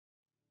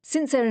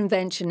Since their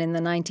invention in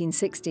the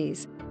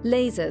 1960s,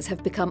 lasers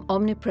have become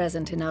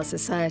omnipresent in our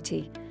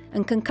society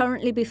and can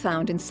currently be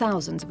found in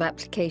thousands of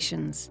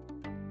applications.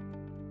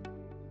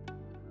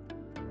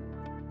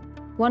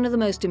 One of the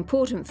most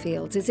important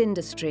fields is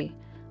industry,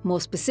 more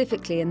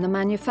specifically in the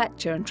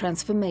manufacture and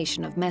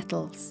transformation of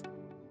metals.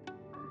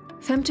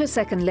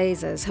 Femtosecond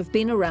lasers have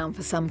been around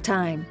for some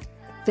time.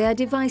 They are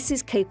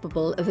devices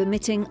capable of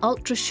emitting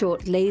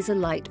ultra-short laser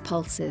light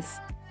pulses.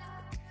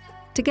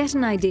 To get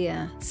an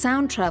idea,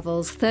 sound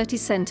travels 30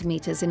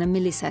 centimeters in a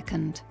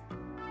millisecond.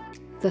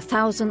 The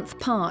 1,000th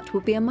part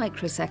would be a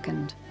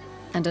microsecond,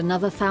 and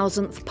another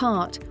 1,000th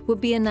part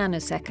would be a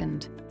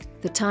nanosecond,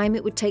 the time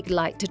it would take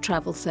light to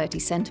travel 30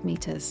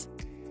 centimeters.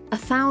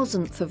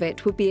 1,000th of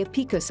it would be a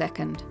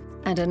picosecond,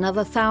 and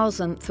another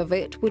 1,000th of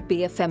it would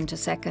be a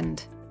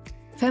femtosecond.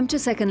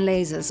 Femtosecond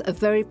lasers are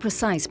very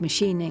precise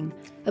machining,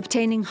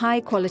 obtaining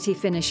high-quality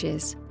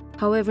finishes.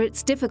 However,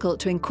 it's difficult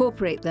to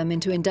incorporate them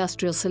into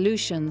industrial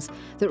solutions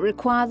that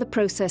require the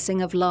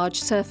processing of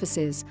large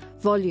surfaces,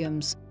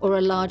 volumes, or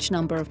a large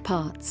number of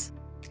parts.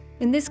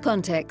 In this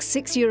context,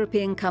 6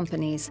 European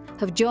companies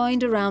have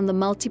joined around the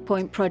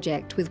Multipoint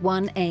project with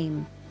one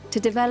aim: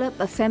 to develop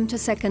a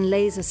femtosecond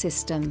laser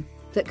system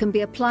that can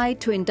be applied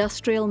to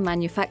industrial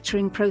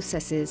manufacturing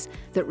processes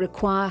that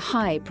require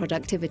high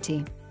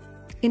productivity.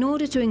 In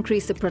order to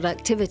increase the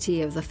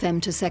productivity of the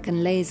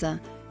femtosecond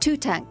laser, 2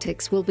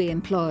 tactics will be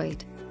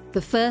employed.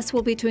 The first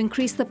will be to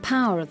increase the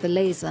power of the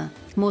laser.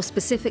 More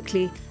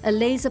specifically, a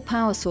laser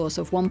power source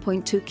of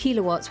 1.2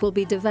 kilowatts will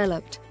be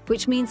developed,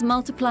 which means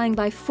multiplying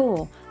by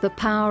 4 the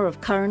power of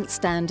current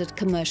standard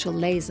commercial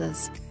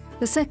lasers.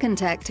 The second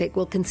tactic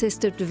will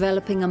consist of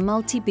developing a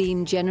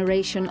multi-beam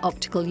generation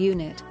optical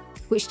unit,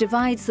 which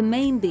divides the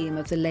main beam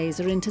of the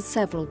laser into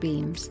several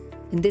beams.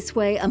 In this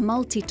way, a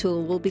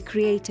multi-tool will be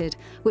created,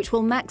 which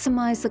will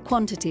maximize the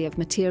quantity of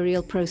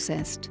material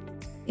processed.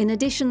 In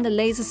addition, the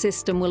laser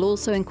system will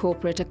also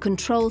incorporate a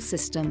control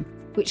system,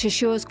 which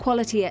assures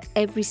quality at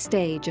every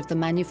stage of the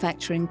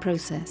manufacturing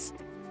process.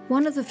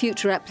 One of the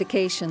future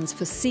applications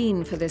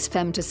foreseen for this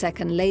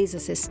femtosecond laser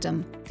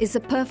system is the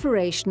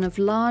perforation of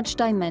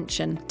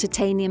large-dimension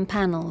titanium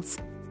panels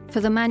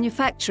for the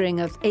manufacturing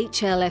of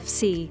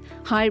HLFC,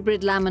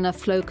 hybrid laminar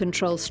flow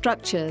control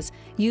structures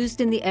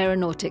used in the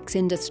aeronautics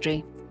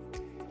industry.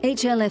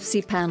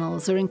 HLFC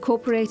panels are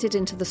incorporated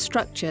into the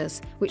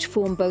structures which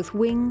form both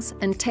wings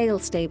and tail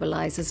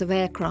stabilizers of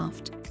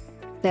aircraft.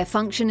 Their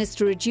function is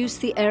to reduce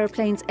the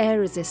aeroplane's air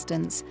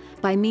resistance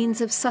by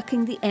means of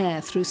sucking the air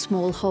through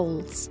small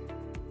holes.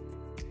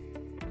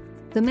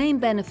 The main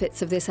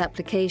benefits of this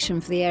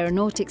application for the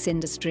aeronautics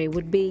industry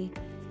would be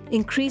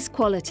increased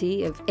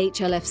quality of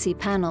HLFC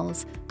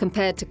panels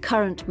compared to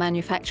current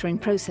manufacturing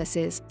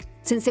processes,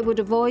 since it would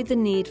avoid the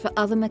need for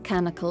other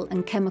mechanical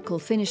and chemical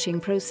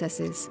finishing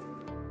processes.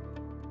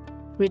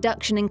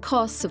 Reduction in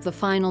costs of the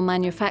final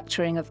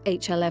manufacturing of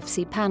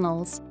HLFC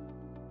panels,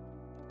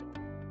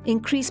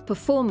 increased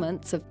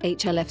performance of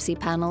HLFC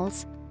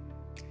panels,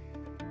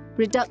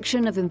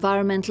 reduction of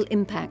environmental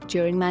impact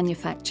during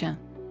manufacture.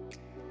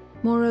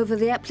 Moreover,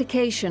 the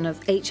application of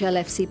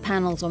HLFC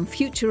panels on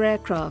future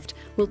aircraft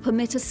will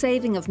permit a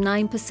saving of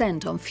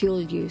 9% on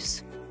fuel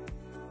use.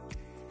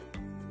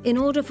 In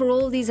order for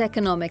all these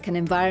economic and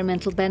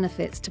environmental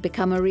benefits to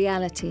become a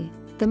reality,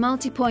 the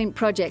Multipoint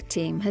project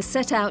team has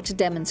set out to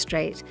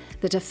demonstrate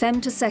that a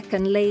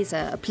femtosecond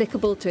laser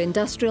applicable to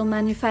industrial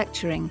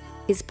manufacturing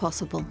is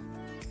possible.